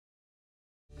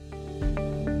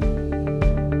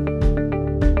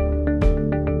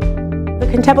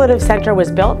Contemplative Center was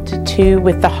built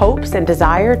with the hopes and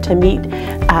desire to meet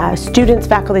students,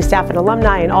 faculty, staff, and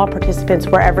alumni, and all participants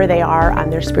wherever they are on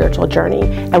their spiritual journey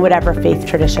and whatever faith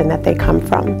tradition that they come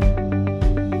from.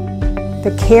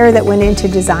 The care that went into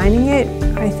designing it,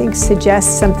 I think,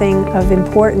 suggests something of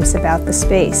importance about the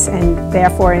space and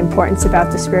therefore importance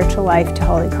about the spiritual life to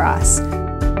Holy Cross.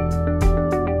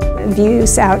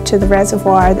 Views out to the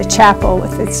reservoir, the chapel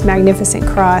with its magnificent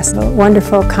cross, a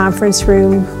wonderful conference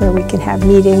room where we can have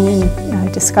meeting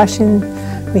and discussion.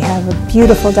 We have a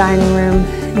beautiful dining room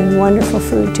and wonderful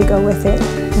food to go with it,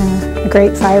 a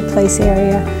great fireplace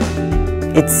area.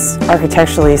 It's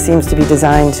architecturally seems to be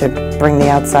designed to bring the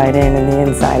outside in and the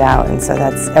inside out, and so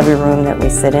that's every room that we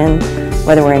sit in,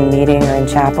 whether we're in meeting or in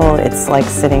chapel, it's like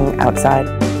sitting outside.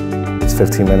 It's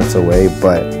 15 minutes away,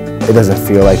 but it doesn't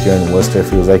feel like you're in Worcester. It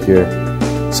feels like you're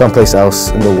someplace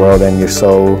else in the world and you're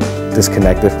so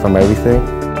disconnected from everything.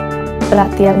 But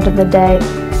at the end of the day,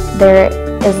 there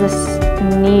is this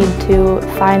need to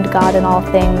find God in all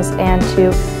things and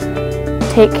to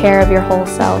take care of your whole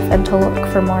self and to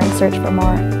look for more and search for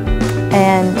more.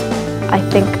 And I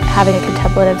think having a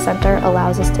contemplative center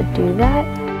allows us to do that.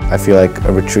 I feel like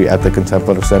a retreat at the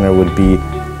Contemplative Center would be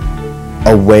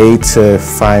a way to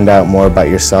find out more about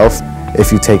yourself.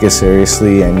 If you take it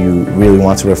seriously and you really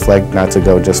want to reflect, not to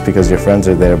go just because your friends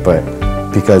are there, but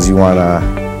because you want to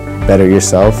better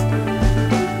yourself,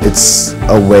 it's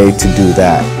a way to do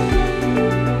that.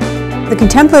 The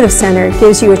Contemplative Center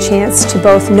gives you a chance to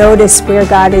both notice where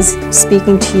God is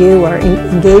speaking to you or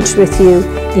engaged with you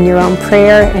in your own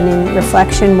prayer and in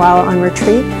reflection while on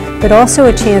retreat, but also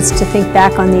a chance to think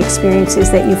back on the experiences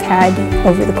that you've had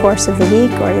over the course of the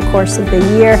week or the course of the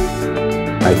year.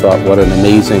 I thought, what an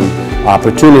amazing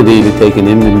opportunity to take an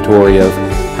inventory of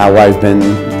how I've been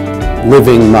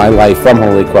living my life from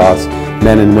Holy Cross,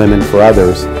 men and women for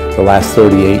others, the last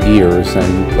 38 years,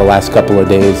 and the last couple of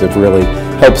days have really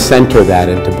helped center that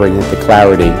and to bring into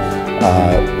clarity,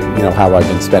 how I've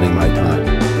been spending my time.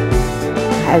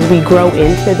 As we grow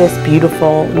into this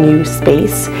beautiful new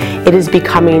space, it is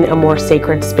becoming a more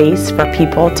sacred space for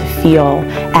people to feel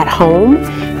at home,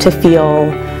 to feel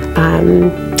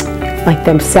like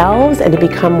themselves, and to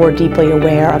become more deeply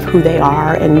aware of who they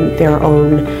are and their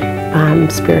own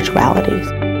spiritualities.